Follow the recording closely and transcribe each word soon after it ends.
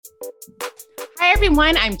Hi,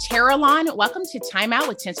 everyone. I'm Terralon. Welcome to Time Out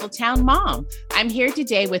with Tinseltown Mom. I'm here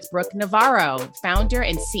today with Brooke Navarro, founder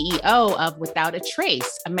and CEO of Without a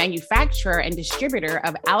Trace, a manufacturer and distributor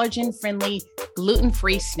of allergen-friendly,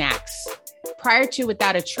 gluten-free snacks. Prior to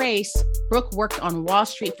Without a Trace, Brooke worked on Wall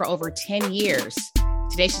Street for over 10 years.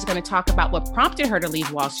 Today, she's going to talk about what prompted her to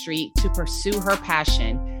leave Wall Street to pursue her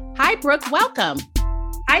passion. Hi, Brooke. Welcome.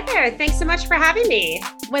 Hi there. Thanks so much for having me.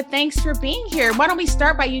 Well, thanks for being here. Why don't we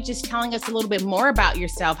start by you just telling us a little bit more about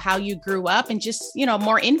yourself, how you grew up, and just,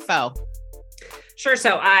 more info. Sure.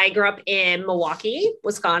 So I grew up in Milwaukee,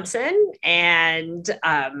 Wisconsin, and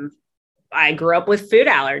I grew up with food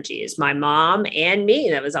allergies. My mom and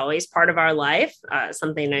me, that was always part of our life,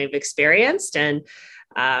 something I've experienced, and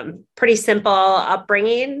pretty simple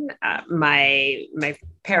upbringing. My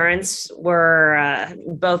parents were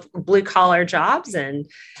both blue collar jobs, and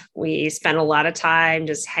we spent a lot of time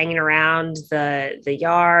just hanging around the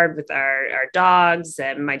yard with our dogs.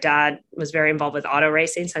 And my dad was very involved with auto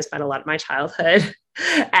racing, so I spent a lot of my childhood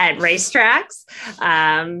at racetracks.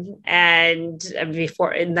 And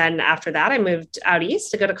then after that, I moved out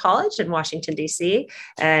east to go to college in Washington, D.C.,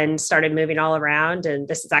 and started moving all around. And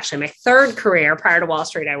this is actually my third career. Prior to Wall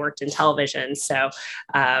Street, I worked in television. So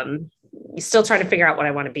still trying to figure out what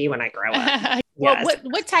I want to be when I grow up. Well, yes.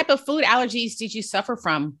 What type of food allergies did you suffer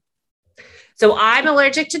from? So I'm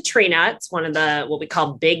allergic to tree nuts, one of the, what we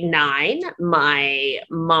call big nine. My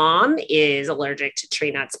mom is allergic to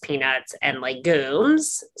tree nuts, peanuts, and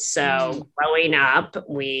legumes. So growing up,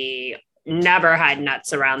 we never had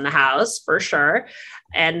nuts around the house for sure.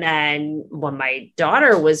 And then when my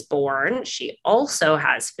daughter was born, she also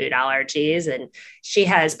has food allergies, and she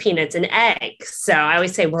has peanuts and eggs. So I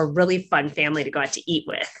always say we're a really fun family to go out to eat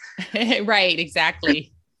with. Right,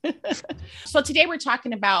 exactly. So today we're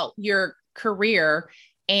talking about your career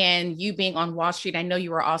and you being on Wall Street. I know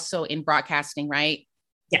you were also in broadcasting, right?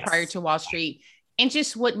 Yes. Prior to Wall Street, and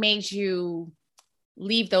just what made you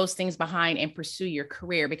leave those things behind and pursue your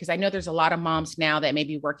career? Because I know there's a lot of moms now that may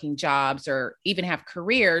be working jobs or even have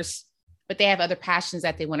careers, but they have other passions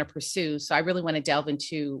that they want to pursue. So I really want to delve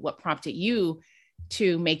into what prompted you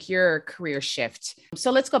to make your career shift.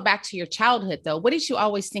 So let's go back to your childhood though. What did you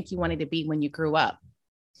always think you wanted to be when you grew up?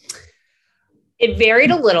 It varied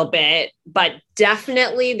a little bit, but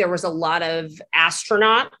definitely there was a lot of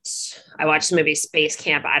astronauts. I watched the movie Space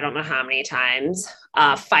Camp, I don't know how many times.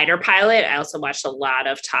 Fighter pilot. I also watched a lot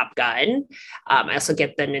of Top Gun. I also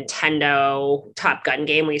get the Nintendo Top Gun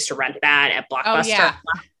game. We used to rent that at Blockbuster.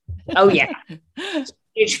 Oh, yeah.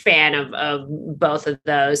 Huge fan of both of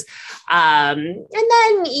those. And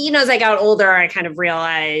then, as I got older, I kind of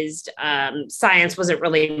realized science wasn't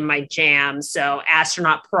really my jam. So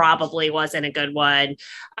astronaut probably wasn't a good one.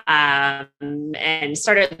 And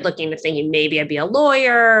started looking at thinking maybe I'd be a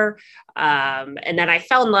lawyer. And then I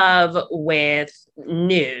fell in love with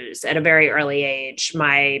news at a very early age.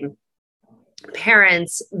 My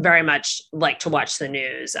parents very much like to watch the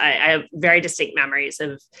news. I have very distinct memories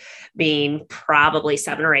of being probably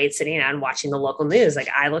 7 or 8 sitting down watching the local news. Like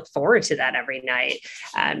I look forward to that every night.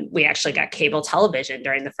 We actually got cable television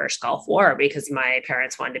during the first Gulf War because my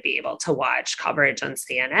parents wanted to be able to watch coverage on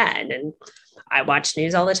CNN. And I watch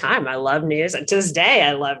news all the time. I love news. And to this day,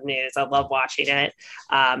 I love news. I love watching it,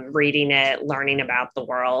 reading it, learning about the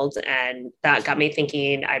world. And that got me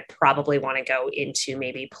thinking I probably want to go into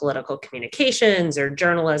maybe political communications or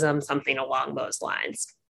journalism, something along those lines.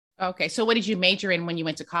 Okay. So what did you major in when you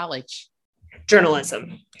went to college?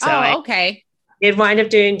 Journalism. So okay. I did wind up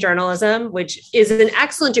doing journalism, which is an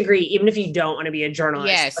excellent degree, even if you don't want to be a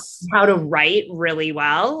journalist. Yes. How to write really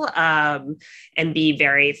well and be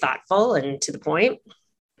very thoughtful and to the point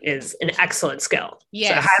is an excellent skill.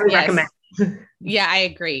 Yes. So I highly recommend. Yeah, I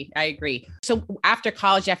agree. So after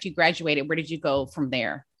college, after you graduated, where did you go from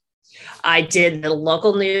there? I did the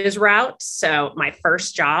local news route. So my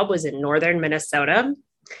first job was in northern Minnesota.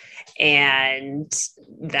 And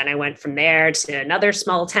then I went from there to another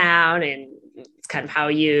small town, and it's kind of how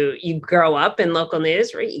you grow up in local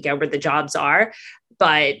news, right? You go where the jobs are.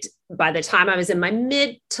 But by the time I was in my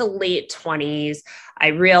mid to late 20s, I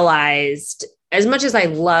realized as much as I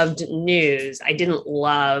loved news, I didn't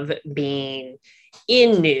love being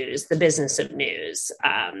in news, the business of news.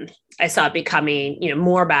 I saw it becoming,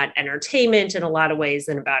 more about entertainment in a lot of ways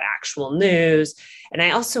than about actual news. And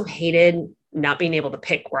I also hated not being able to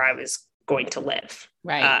pick where I was going to live.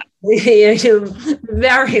 Right.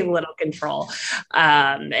 Very little control. So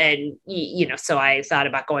I thought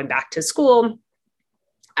about going back to school.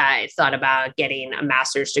 I thought about getting a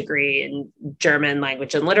master's degree in German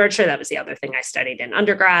language and literature. That was the other thing I studied in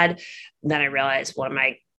undergrad. And then I realized, what am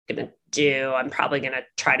I going to do. I'm probably going to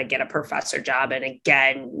try to get a professor job and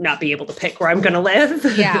again, not be able to pick where I'm going to live.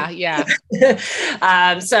 Yeah. Yeah.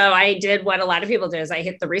 So I did what a lot of people do is I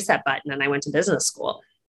hit the reset button and I went to business school.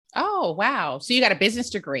 Oh, wow. So you got a business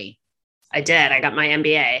degree. I did. I got my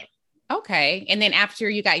MBA. Okay. And then after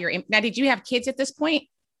you got now, did you have kids at this point?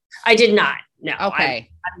 I did not. No. Okay.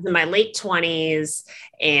 I was in my late 20s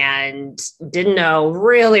and didn't know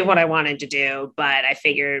really what I wanted to do, but I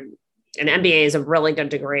figured an MBA is a really good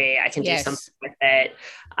degree. I can do something with it.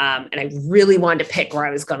 And I really wanted to pick where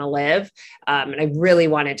I was going to live. And I really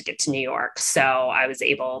wanted to get to New York. So I was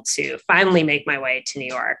able to finally make my way to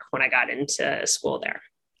New York when I got into school there.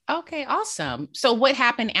 Okay, awesome. So what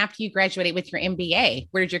happened after you graduated with your MBA?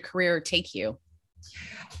 Where did your career take you?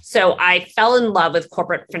 So I fell in love with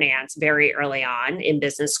corporate finance very early on in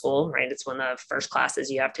business school, right? It's one of the first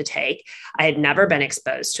classes you have to take. I had never been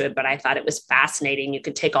exposed to it, but I thought it was fascinating. You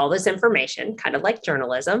could take all this information, kind of like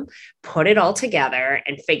journalism, put it all together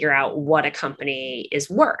and figure out what a company is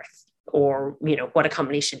worth, or, what a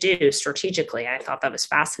company should do strategically. I thought that was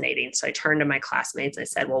fascinating. So I turned to my classmates and I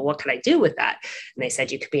said, well, what could I do with that? And they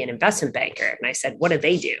said, you could be an investment banker. And I said, what do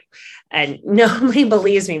they do? And nobody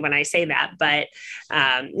believes me when I say that, but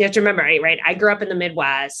you have to remember, right? I grew up in the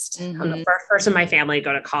Midwest. Mm-hmm. I'm the first person in my family to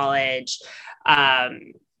go to college. I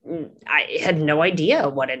had no idea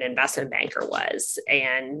what an investment banker was.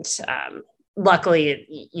 And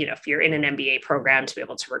luckily, if you're in an MBA program to be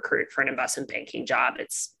able to recruit for an investment banking job,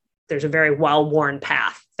 there's a very well-worn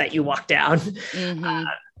path that you walk down. Mm-hmm.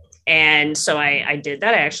 And so I did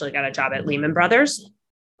that. I actually got a job at Lehman Brothers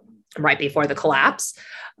right before the collapse.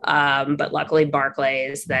 But luckily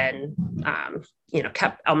Barclays then,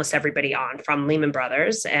 kept almost everybody on from Lehman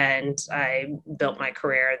Brothers. And I built my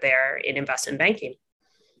career there in investment banking.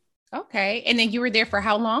 Okay. And then you were there for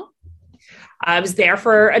how long? I was there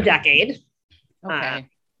for a decade. Okay.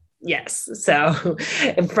 Yes. So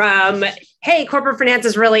from, hey, corporate finance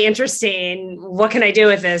is really interesting. What can I do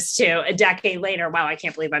with this? To a decade later, wow, I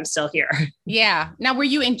can't believe I'm still here. Yeah. Now, were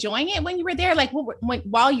you enjoying it when you were there? Like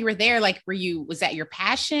while you were there, like, was that your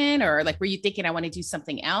passion, or like, were you thinking I want to do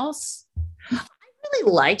something else? I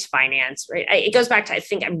really liked finance, right? It goes back to, I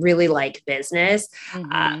think I really like business.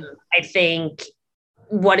 Mm-hmm. I think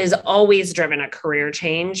what has always driven a career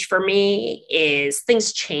change for me is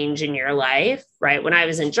things change in your life, right? When I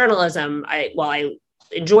was in journalism, while I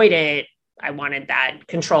enjoyed it, I wanted that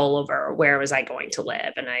control over where was I going to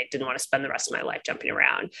live. And I didn't want to spend the rest of my life jumping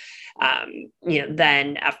around.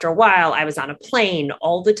 Then after a while, I was on a plane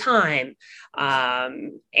all the time.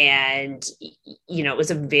 And it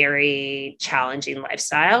was a very challenging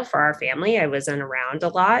lifestyle for our family. I wasn't around a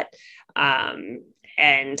lot.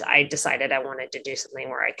 And I decided I wanted to do something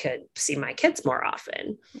where I could see my kids more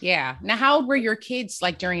often. Yeah. Now, how old were your kids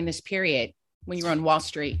like during this period when you were on Wall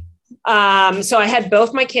Street? So I had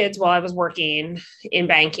both my kids while I was working in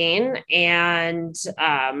banking. And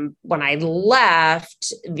when I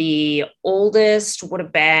left, the oldest would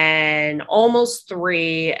have been almost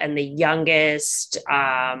 3, and the youngest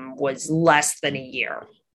was less than a year.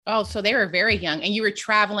 Oh, so they were very young, and you were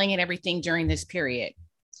traveling and everything during this period.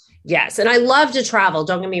 Yes. And I love to travel.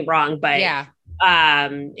 Don't get me wrong, but yeah.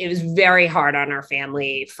 It was very hard on our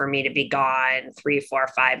family for me to be gone 3, 4,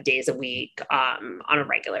 5 days a week on a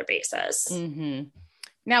regular basis. Mm-hmm.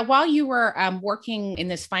 Now, while you were working in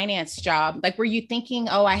this finance job, like, were you thinking,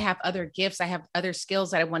 oh, I have other gifts, I have other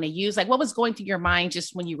skills that I want to use? Like, what was going through your mind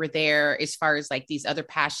just when you were there, as far as like these other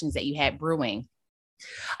passions that you had brewing?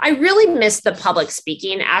 I really missed the public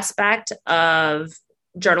speaking aspect of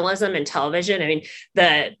journalism and television. I mean,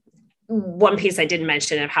 the one piece I didn't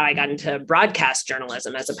mention of how I got into broadcast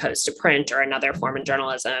journalism as opposed to print or another form of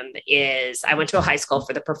journalism is I went to a high school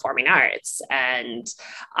for the performing arts, and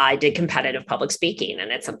I did competitive public speaking,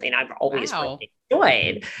 and it's something I've always really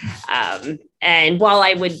enjoyed. And while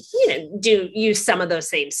I would, use some of those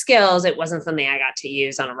same skills, it wasn't something I got to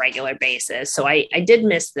use on a regular basis. So I did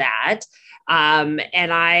miss that. And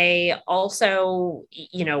I also,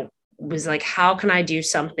 was like, how can I do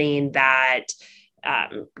something that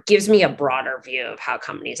gives me a broader view of how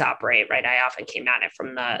companies operate, right? I often came at it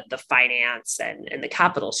from the finance and the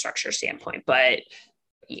capital structure standpoint, but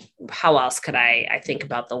how else could I think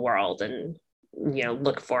about the world and,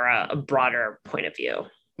 look for a broader point of view?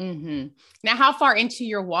 Mm-hmm. Now, how far into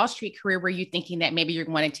your Wall Street career were you thinking that maybe you're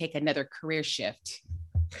going to take another career shift?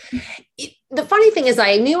 The funny thing is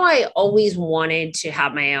I knew I always wanted to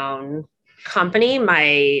have my own company.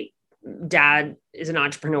 My dad is an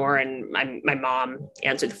entrepreneur, and my mom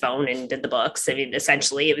answered the phone and did the books. I mean,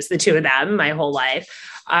 essentially it was the two of them my whole life.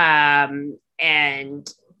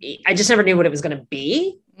 And I just never knew what it was going to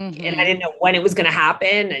be. And I didn't know when it was going to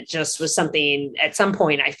happen. It just was something at some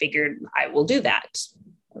point I figured I will do that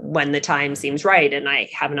when the time seems right. And I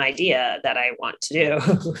have an idea that I want to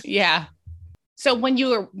do. Yeah. So when you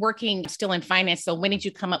were working still in finance, so when did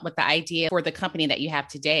you come up with the idea for the company that you have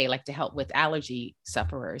today, like to help with allergy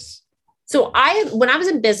sufferers? So when I was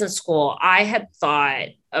in business school, I had thought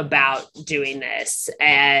about doing this,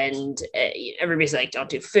 and everybody's like, don't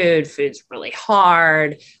do food. Food's really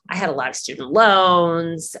hard. I had a lot of student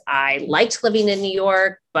loans. I liked living in New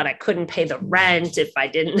York, but I couldn't pay the rent if I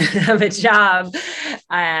didn't have a job.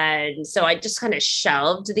 And so I just kind of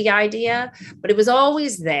shelved the idea, but it was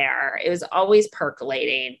always there. It was always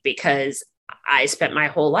percolating because I spent my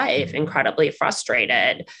whole life incredibly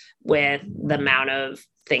frustrated with the amount of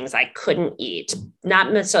things I couldn't eat,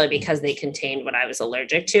 not necessarily because they contained what I was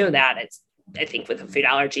allergic to. I think with a food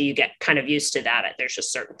allergy, you get kind of used to that. There's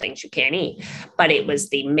just certain things you can't eat, but it was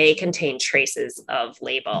the may contain traces of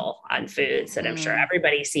label on foods that I'm sure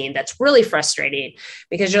everybody's seen. That's really frustrating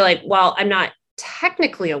because you're like, well, I'm not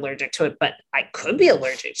technically allergic to it, but I could be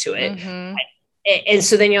allergic to it. And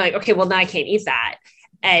so then you're like, okay, well, now I can't eat that.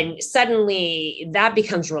 And suddenly that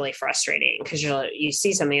becomes really frustrating because you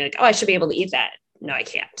see something like, oh, I should be able to eat that. No, I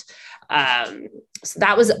can't. So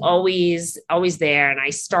that was always there. And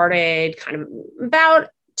I started kind of about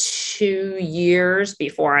 2 years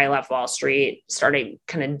before I left Wall Street, started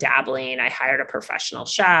kind of dabbling. I hired a professional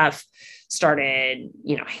chef, started,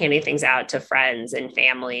 handing things out to friends and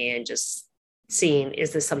family and just seeing,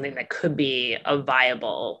 is this something that could be a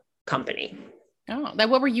viable company? Oh, like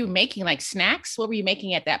what were you making? Like snacks? What were you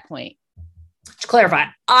making at that point? To clarify,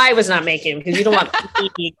 I was not making because you don't want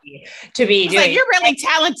me to be doing. Like, you're really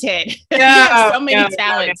talented. You have so many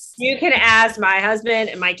talents. No. You can ask my husband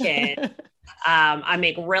and my kid. I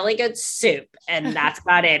make really good soup, and that's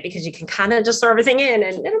about it because you can kind of just throw everything in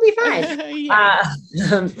and it'll be fine.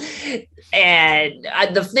 And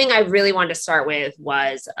the thing I really wanted to start with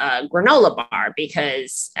was a granola bar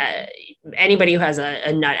because anybody who has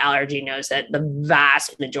a nut allergy knows that the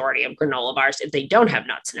vast majority of granola bars, if they don't have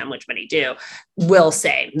nuts in them, which many do, will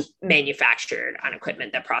say manufactured on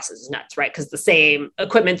equipment that processes nuts, right? Because the same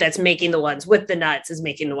equipment that's making the ones with the nuts is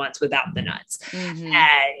making the ones without the nuts.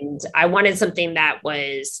 And I wanted something that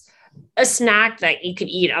was a snack that you could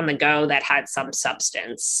eat on the go that had some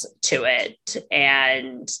substance to it.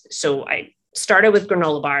 And so I started with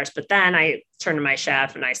granola bars, but then I turned to my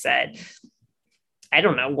chef and I said, I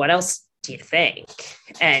don't know, what else do you think?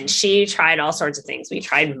 And she tried all sorts of things. We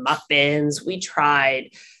tried muffins, we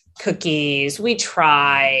tried cookies, we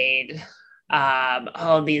tried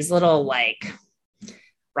these little like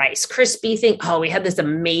Rice Krispie thing. Oh, we had this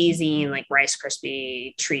amazing like Rice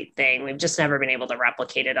Krispie treat thing. We've just never been able to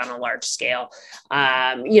replicate it on a large scale.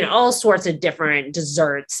 All sorts of different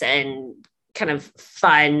desserts and kind of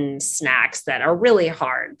fun snacks that are really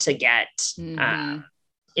hard to get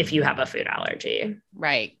if you have a food allergy.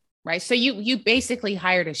 Right. So you basically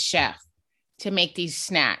hired a chef to make these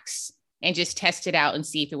snacks and just test it out and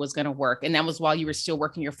see if it was going to work. And that was while you were still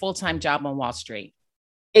working your full-time job on Wall Street.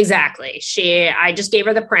 Exactly. I just gave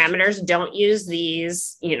her the parameters. Don't use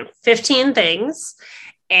these, 15 things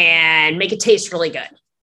and make it taste really good.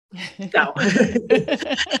 So, and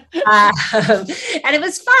it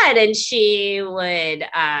was fun. And she would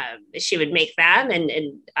make them and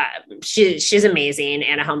she's amazing.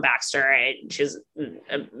 Anna Helm Baxter, and she's an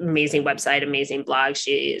amazing website, amazing blog.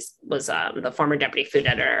 She was the former deputy food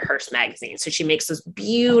editor at Hearst magazine. So she makes this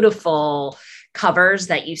beautiful covers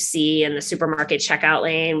that you see in the supermarket checkout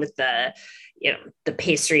lane with the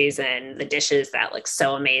pastries and the dishes that look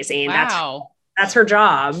so amazing. Wow. That's her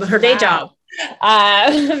job, her day job.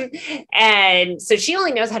 And so she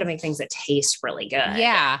only knows how to make things that taste really good.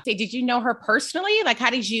 Yeah. Did you know her personally? Like, how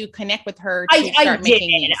did you connect with her? I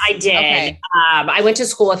did. Okay. I went to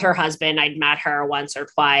school with her husband. I'd met her once or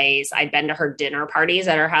twice. I'd been to her dinner parties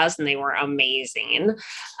at her house and they were amazing.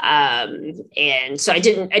 And so I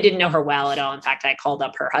didn't know her well at all. In fact, I called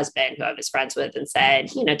up her husband who I was friends with and said,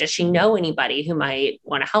 does she know anybody who might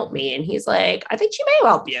want to help me? And he's like, I think she may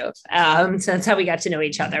help you. So that's how we got to know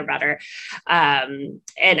each other better. And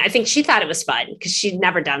I think she thought it was fun because she'd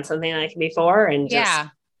never done something like it before and just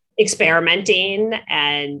experimenting.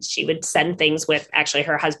 And she would send things with actually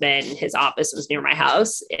her husband. His office was near my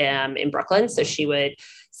house in Brooklyn. So she would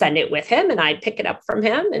send it with him and I'd pick it up from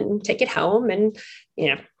him and take it home and,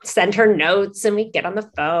 send her notes and we'd get on the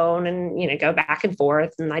phone and, go back and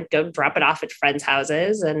forth and I'd go drop it off at friends'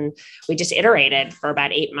 houses. And we just iterated for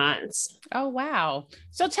about 8 months. Oh, wow.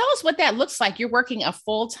 So tell us what that looks like. You're working a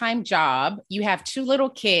full-time job. You have 2 little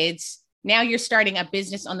kids. now you're starting a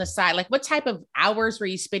business on the side. Like what type of hours were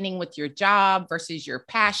you spending with your job versus your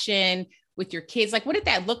passion with your kids? Like, what did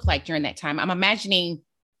that look like during that time? I'm imagining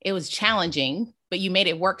it was challenging, but you made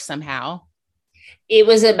it work somehow. It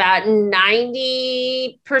was about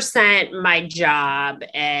 90% my job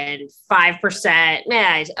and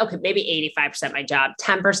 5%, okay, maybe 85% my job,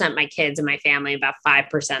 10% my kids and my family, about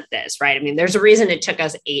 5% this, right? I mean, there's a reason it took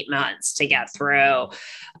us 8 months to get through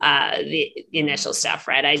the initial stuff,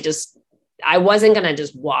 right? I wasn't going to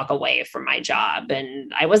just walk away from my job,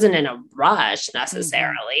 and I wasn't in a rush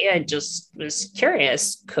necessarily. I just was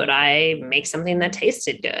curious, could I make something that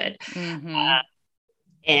tasted good?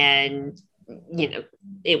 And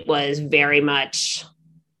it was very much,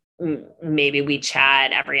 maybe we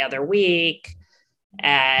chat every other week,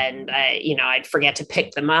 and I'd forget to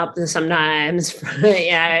pick them up sometimes.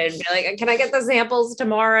 Yeah, I'd be like, can I get the samples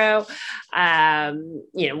tomorrow?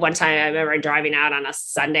 One time I remember driving out on a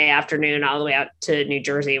Sunday afternoon all the way out to New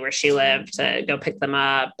Jersey where she lived to go pick them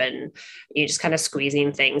up, and just kind of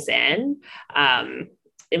squeezing things in.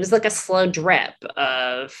 It was like a slow drip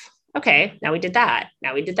of, okay, now we did that.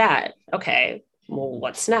 Now we did that. Okay, well,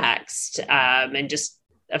 what's next? And just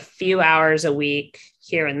a few hours a week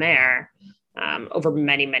here and there, over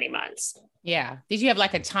many, many months. Yeah. Did you have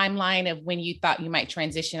like a timeline of when you thought you might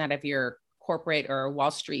transition out of your corporate or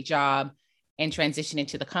Wall Street job and transition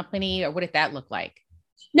into the company? Or what did that look like?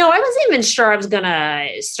 No, I wasn't even sure I was going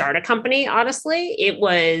to start a company. Honestly, it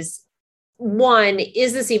was, one,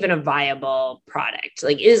 is this even a viable product?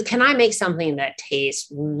 Like, can I make something that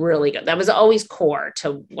tastes really good? That was always core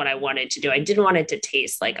to what I wanted to do. I didn't want it to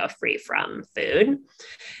taste like a free from food.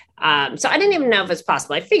 So I didn't even know if it's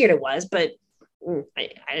possible. I figured it was, but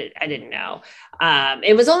I didn't know.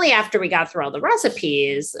 It was only after we got through all the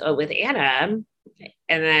recipes with Anna,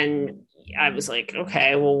 and then I was like,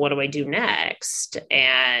 okay, well, what do I do next?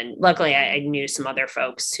 And luckily I knew some other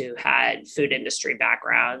folks who had food industry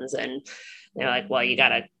backgrounds, and they're like, well, you got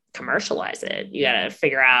to commercialize it. You got to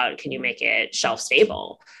figure out, can you make it shelf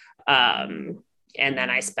stable? And then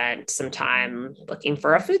I spent some time looking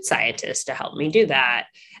for a food scientist to help me do that.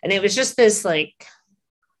 And it was just this like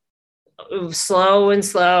slow and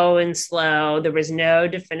slow and slow. There was no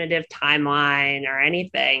definitive timeline or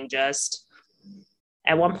anything. Just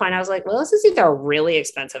at one point I was like, well, this is either a really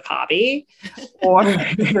expensive hobby or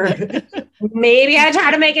maybe I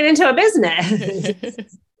try to make it into a business.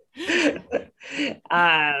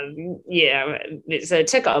 So it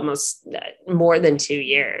took almost more than 2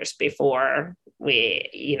 years before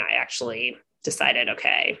I actually decided,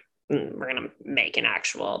 okay, we're going to make an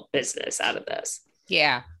actual business out of this.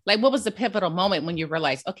 Yeah. Like, what was the pivotal moment when you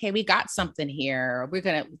realized, okay, we got something here.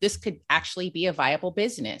 This could actually be a viable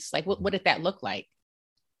business. Like, what did that look like?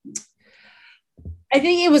 I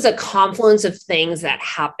think it was a confluence of things that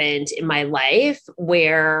happened in my life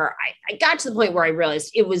where I got to the point where I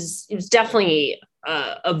realized it was definitely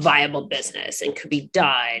a viable business and could be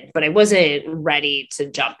done, but I wasn't ready to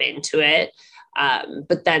jump into it.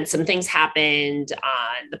 But then some things happened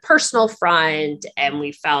on the personal front, and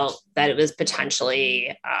we felt that it was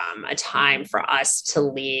potentially a time for us to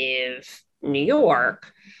leave New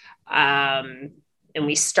York. And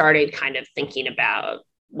we started kind of thinking about,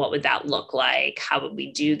 what would that look like? How would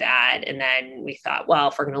we do that? And then we thought, well,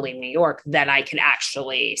 if we're going to leave New York, then I can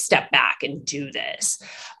actually step back and do this.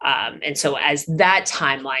 And so as that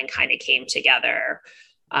timeline kind of came together,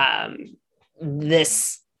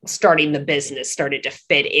 this starting the business started to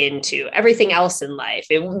fit into everything else in life.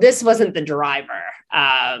 This wasn't the driver.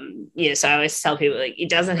 So I always tell people, like, it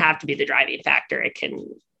doesn't have to be the driving factor.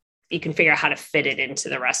 You can figure out how to fit it into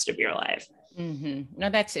the rest of your life. Mm-hmm. No,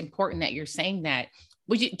 that's important that you're saying that.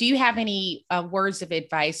 Do you have any words of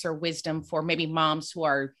advice or wisdom for maybe moms who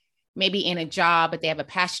are maybe in a job, but they have a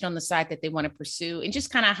passion on the side that they want to pursue, and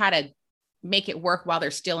just kind of how to make it work while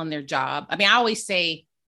they're still in their job? I mean, I always say,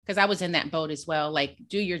 because I was in that boat as well, like,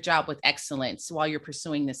 do your job with excellence while you're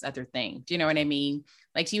pursuing this other thing. Do you know what I mean?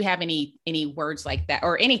 Like, do you have any words like that,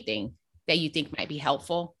 or anything that you think might be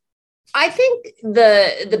helpful? I think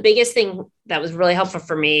the biggest thing that was really helpful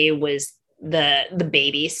for me was the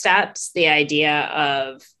baby steps, the idea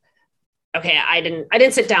of, okay, I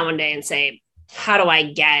didn't sit down one day and say, how do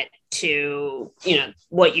I get to,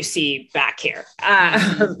 what you see back here?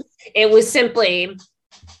 It was simply,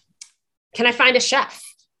 can I find a chef?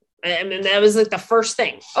 I mean, that was like the first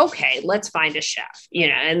thing. Okay, let's find a chef,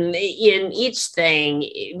 and in each thing,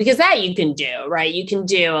 because that you can do, right? You can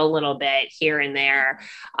do a little bit here and there.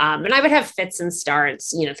 And I would have fits and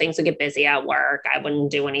starts, things would get busy at work. I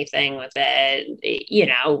wouldn't do anything with it.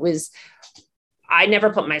 I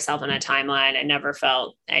never put myself in a timeline. I never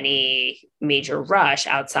felt any major rush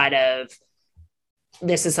outside of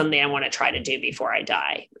this is something I want to try to do before I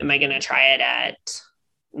die. Am I going to try it at,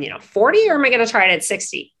 40 or am I going to try it at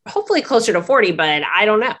 60? Hopefully closer to 40, but I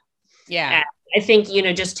don't know. Yeah. And I think,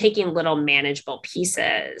 just taking little manageable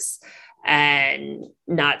pieces and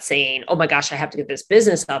not saying, oh my gosh, I have to get this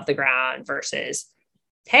business off the ground versus,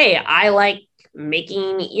 hey, I like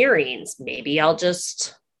making earrings. Maybe I'll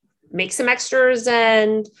just make some extras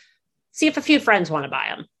and see if a few friends want to buy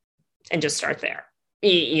them and just start there.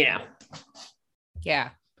 Yeah.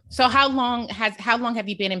 So how long have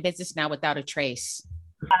you been in business now Without a Trace?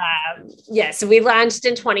 So we launched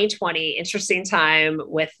in 2020, interesting time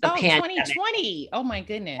with the pandemic. 2020. Oh my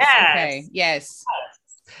goodness. Yes. Okay. Yes.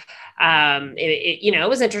 It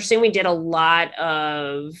was interesting. We did a lot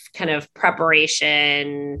of kind of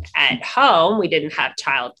preparation at home. We didn't have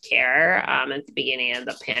childcare at the beginning of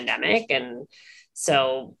the pandemic. And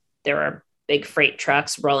so there were big freight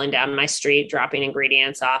trucks rolling down my street, dropping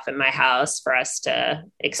ingredients off in my house for us to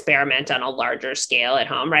experiment on a larger scale at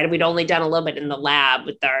home, right? We'd only done a little bit in the lab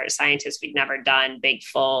with our scientists. We'd never done big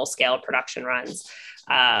full scale production runs.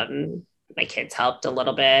 My kids helped a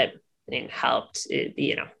little bit and helped,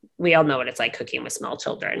 we all know what it's like cooking with small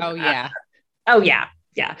children. Oh yeah.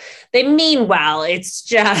 Yeah. They mean well. It's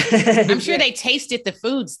just, I'm sure they tasted the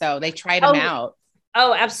foods though. They tried them out.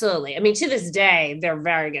 Oh, absolutely. I mean, to this day, they're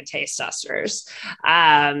very good taste testers.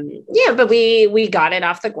 But we got it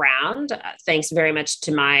off the ground. Thanks very much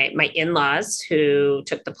to my in-laws who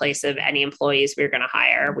took the place of any employees we were going to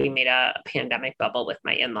hire. We made a pandemic bubble with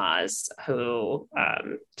my in-laws who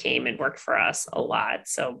came and worked for us a lot.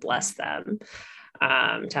 So bless them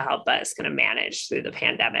to help us kind of manage through the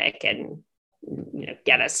pandemic and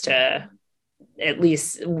get us to at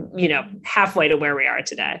least halfway to where we are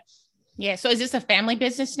today. Yeah. So is this a family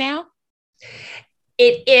business now?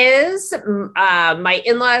 It is. My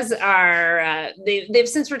in-laws are, they've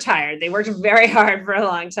since retired. They worked very hard for a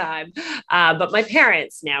long time, but my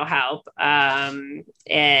parents now help.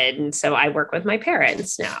 And so I work with my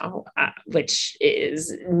parents now, which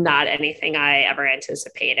is not anything I ever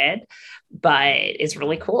anticipated, but it's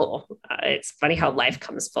really cool. It's funny how life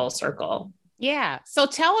comes full circle. Yeah. So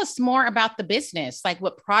tell us more about the business, like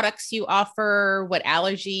what products you offer, what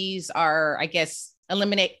allergies are, I guess,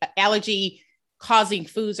 allergy causing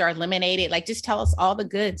foods are eliminated. Like just tell us all the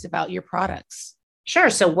goods about your products.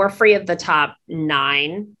 Sure. So we're free of the top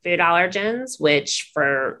 9 food allergens, which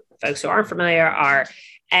for folks who aren't familiar are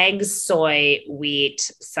eggs, soy, wheat,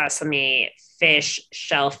 sesame, fish,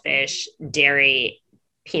 shellfish, dairy,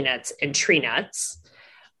 peanuts, and tree nuts.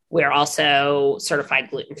 We're also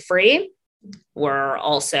certified gluten-free. We're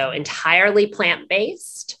also entirely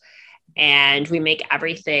plant-based, and we make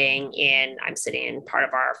everything I'm sitting in part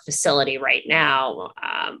of our facility right now,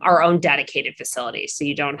 our own dedicated facility. So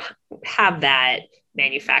you don't have that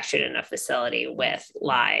manufactured in a facility with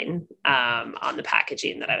line on the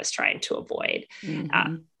packaging that I was trying to avoid.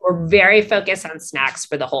 Mm-hmm. We're very focused on snacks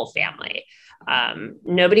for the whole family.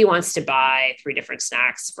 Nobody wants to buy 3 different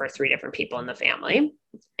snacks for 3 different people in the family.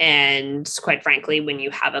 And quite frankly, when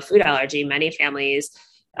you have a food allergy, many families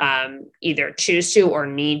either choose to or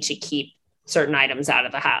need to keep certain items out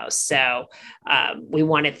of the house. So we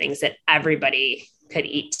wanted things that everybody could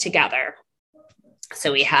eat together.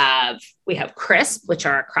 So we have crisp, which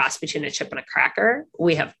are a cross between a chip and a cracker.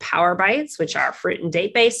 We have power bites, which are a fruit and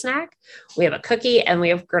date based snack. We have a cookie, and we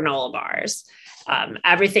have granola bars.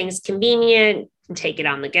 Everything's convenient, take it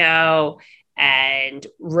on the go, and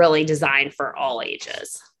really designed for all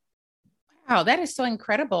ages. Wow, that is so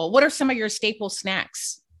incredible. What are some of your staple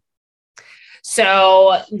snacks?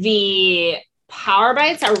 So the power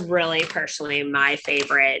bites are really personally my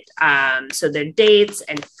favorite. So they're dates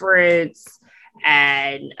and fruits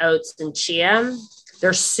and oats and chia.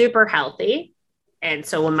 They're super healthy. And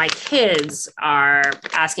so when my kids are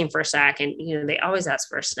asking for a snack, and they always ask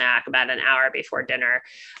for a snack about an hour before dinner,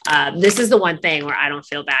 this is the one thing where I don't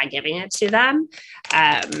feel bad giving it to them.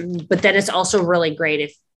 But then it's also really great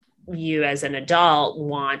if you as an adult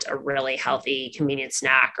want a really healthy, convenient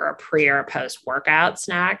snack or a pre or post workout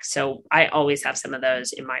snack. So I always have some of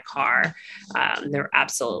those in my car. They're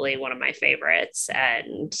absolutely one of my favorites.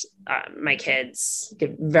 And my kids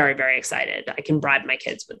get very, very excited. I can bribe my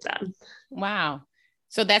kids with them. Wow.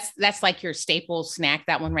 So that's like your staple snack,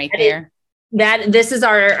 that one right there. This is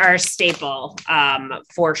our staple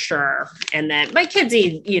for sure. And then my kids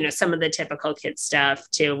eat, some of the typical kid stuff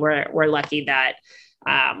too. We're lucky that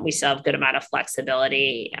we still have a good amount of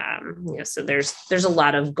flexibility. So there's a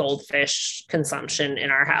lot of goldfish consumption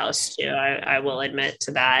in our house too. I will admit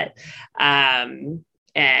to that.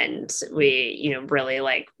 And we, really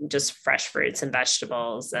like just fresh fruits and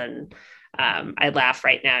vegetables. And I laugh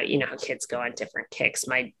right now, how kids go on different kicks.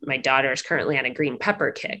 My daughter is currently on a green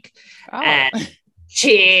pepper kick. Oh. And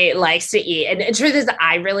she likes to eat. And the truth is,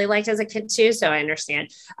 I really liked as a kid too. So I understand.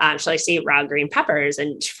 She likes to eat raw green peppers.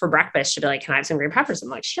 And for breakfast, she'd be like, "Can I have some green peppers?" I'm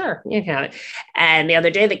like, "Sure, you can have it." And the other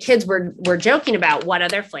day, the kids were joking about what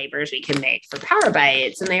other flavors we can make for Power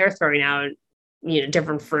Bites. And they were throwing out,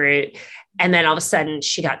 different fruit. And then all of a sudden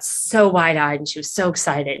she got so wide-eyed and she was so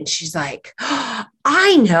excited. And she's like, "Oh,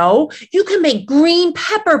 I know, you can make green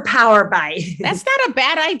pepper Power Bites." That's not a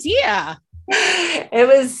bad idea. It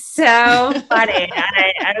was so funny.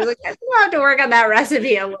 I was like, I think I'll have to work on that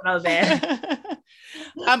recipe a little bit.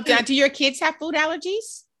 Do your kids have food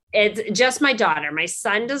allergies? It's just my daughter. My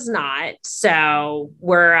son does not. So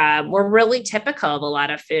we're really typical of a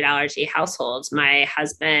lot of food allergy households. My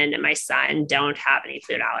husband and my son don't have any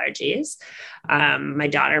food allergies. My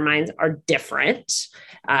daughter and mine are different.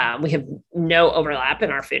 We have no overlap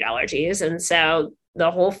in our food allergies. And so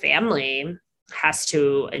the whole family has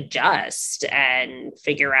to adjust and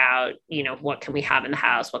figure out, what can we have in the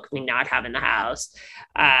house? What can we not have in the house?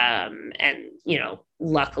 And,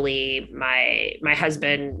 luckily my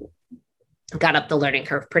husband got up the learning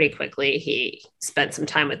curve pretty quickly. He spent some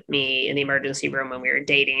time with me in the emergency room when we were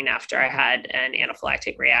dating after I had an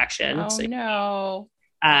anaphylactic reaction. Oh, so no.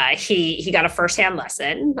 He got a firsthand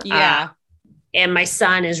lesson. Yeah. And my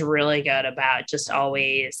son is really good about just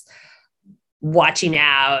always watching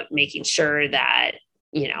out, making sure that,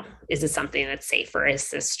 is it something that's safe for his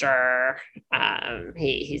sister?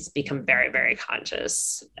 He's become very, very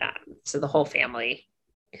conscious. So the whole family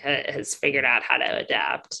has figured out how to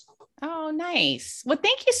adapt. Oh, nice. Well,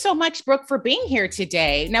 thank you so much, Brooke, for being here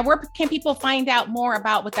today. Now, where can people find out more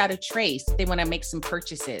about Without a Trace if they want to make some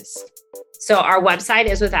purchases? So our website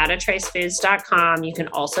is withoutatracefoods.com. You can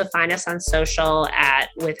also find us on social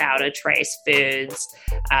at Without a Trace Foods,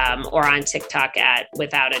 or on TikTok at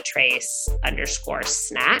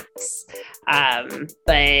withoutatrace_snacks.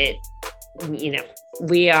 But,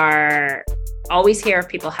 we are always here if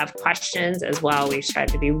people have questions as well. We've tried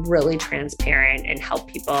to be really transparent and help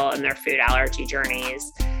people in their food allergy journeys.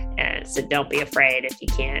 And so don't be afraid. If you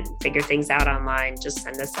can't figure things out online, just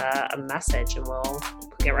send us a message and we'll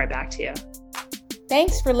get right back to you.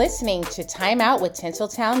 Thanks for listening to Time Out with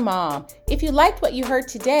Tinseltown Mom. If you liked what you heard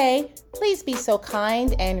today, please be so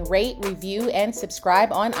kind and rate, review, and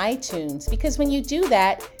subscribe on iTunes, because when you do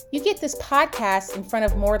that, you get this podcast in front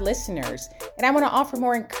of more listeners. And I want to offer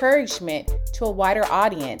more encouragement to a wider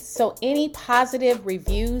audience. So any positive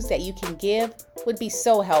reviews that you can give would be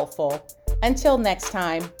so helpful. Until next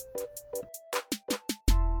time.